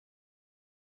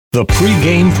The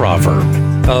pregame proverb,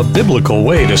 a biblical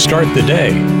way to start the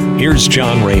day. Here's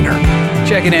John Rayner.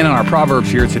 Checking in on our Proverbs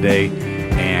here today,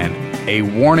 and a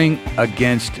warning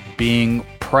against being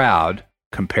proud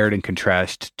compared in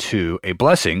contrast to a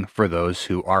blessing for those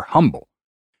who are humble.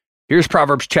 Here's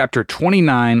Proverbs chapter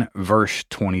 29, verse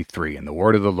 23, and the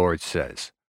word of the Lord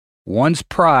says, "One's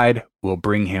pride will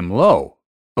bring him low,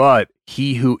 but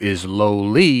he who is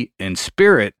lowly in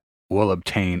spirit will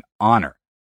obtain honor."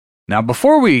 Now,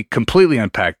 before we completely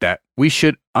unpack that, we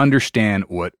should understand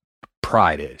what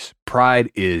pride is. Pride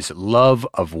is love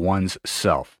of one's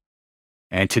self.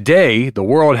 And today, the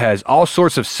world has all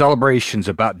sorts of celebrations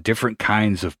about different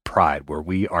kinds of pride, where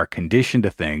we are conditioned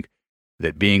to think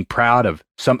that being proud of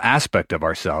some aspect of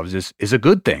ourselves is a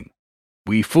good thing.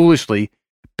 We foolishly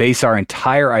base our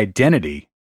entire identity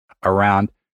around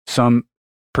some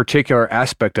particular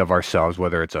aspect of ourselves,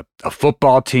 whether it's a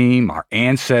football team, our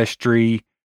ancestry,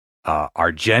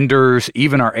 our genders,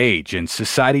 even our age. And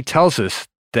society tells us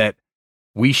that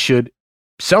we should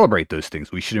celebrate those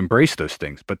things. We should embrace those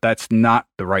things, but that's not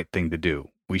the right thing to do.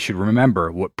 We should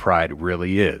remember what pride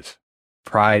really is.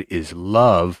 Pride is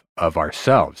love of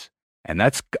ourselves. And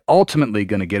that's ultimately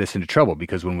going to get us into trouble,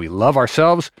 because when we love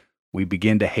ourselves, we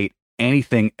begin to hate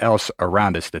anything else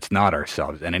around us that's not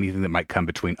ourselves, and anything that might come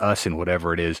between us and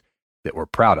whatever it is that we're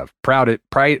proud of.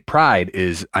 Pride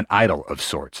is an idol of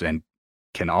sorts, and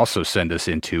can also send us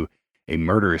into a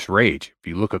murderous rage. If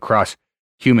you look across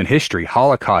human history,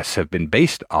 holocausts have been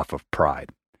based off of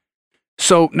pride.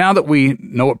 So now that we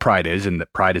know what pride is, and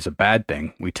that pride is a bad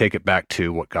thing, we take it back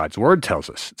to what God's word tells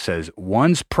us. It says,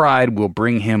 "One's pride will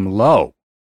bring him low,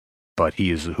 but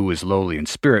who is lowly in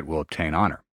spirit will obtain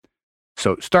honor."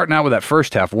 So starting out with that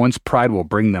first half, one's pride will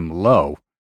bring them low.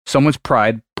 Someone's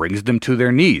pride brings them to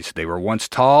their knees. They were once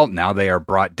tall, now they are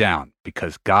brought down,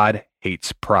 because God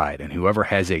hates pride. And whoever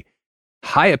has a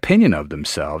high opinion of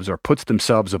themselves or puts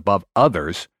themselves above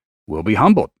others will be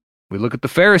humbled. We look at the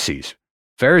Pharisees.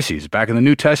 Pharisees back in the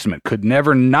New Testament could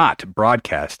never not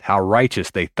broadcast how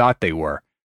righteous they thought they were.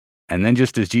 And then,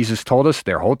 just as Jesus told us,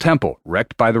 their whole temple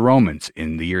wrecked by the Romans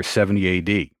in the year 70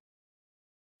 AD.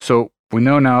 So we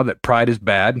know now that pride is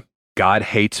bad. God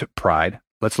hates pride.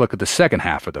 Let's look at the second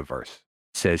half of the verse.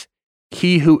 It says,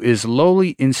 "He who is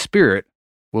lowly in spirit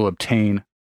will obtain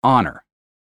honor."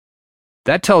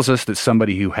 That tells us that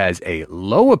somebody who has a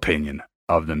low opinion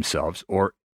of themselves,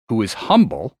 or who is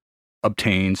humble,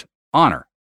 obtains honor.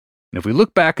 And if we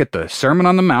look back at the Sermon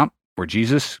on the Mount, where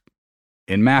Jesus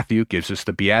in Matthew gives us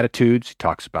the Beatitudes, he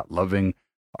talks about loving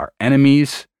our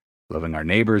enemies, loving our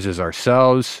neighbors as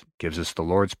ourselves, gives us the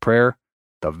Lord's Prayer.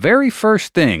 The very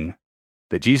first thing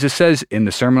that Jesus says in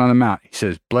the Sermon on the Mount, he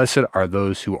says, "Blessed are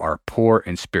those who are poor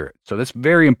in spirit." So that's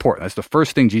very important. That's the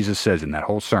first thing Jesus says in that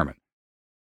whole sermon.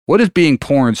 What does being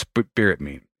poor in spirit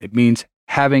mean? It means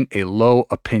having a low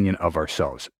opinion of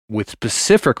ourselves, with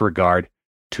specific regard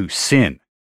to sin,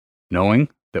 knowing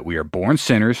that we are born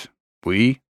sinners.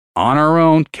 We, on our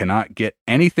own, cannot get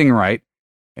anything right.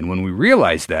 And when we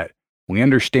realize that, we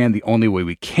understand the only way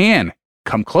we can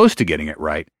come close to getting it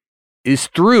right is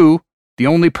through the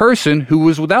only person who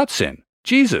was without sin,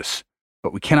 Jesus.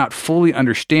 But we cannot fully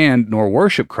understand nor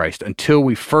worship Christ until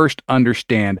we first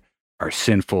understand our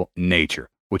sinful nature,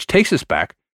 which takes us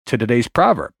back to today's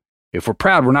proverb. If we're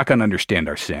proud, we're not going to understand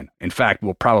our sin. In fact,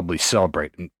 we'll probably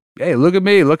celebrate. And, hey, look at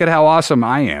me. Look at how awesome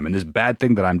I am, and this bad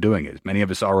thing that I'm doing is. Many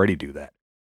of us already do that.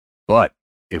 But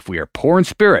if we are poor in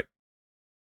spirit,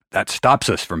 that stops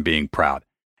us from being proud.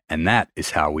 And that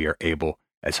is how we are able,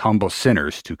 as humble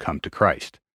sinners, to come to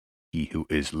Christ. He who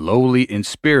is lowly in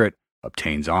spirit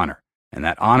obtains honor. And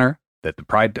that honor that the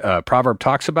proverb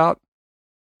talks about,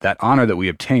 that honor that we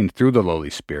obtain through the lowly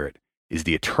spirit, is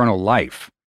the eternal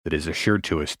life that is assured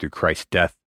to us through Christ's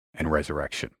death and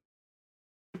resurrection.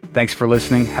 Thanks for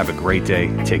listening. Have a great day.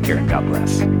 Take care, and God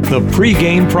bless. The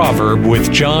pregame proverb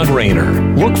with John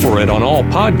Rayner. Look for it on all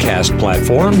podcast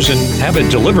platforms and have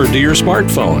it delivered to your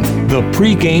smartphone. The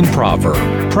pregame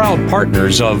proverb. Proud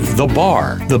partners of The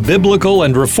Bar, the Biblical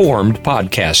and Reformed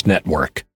Podcast Network.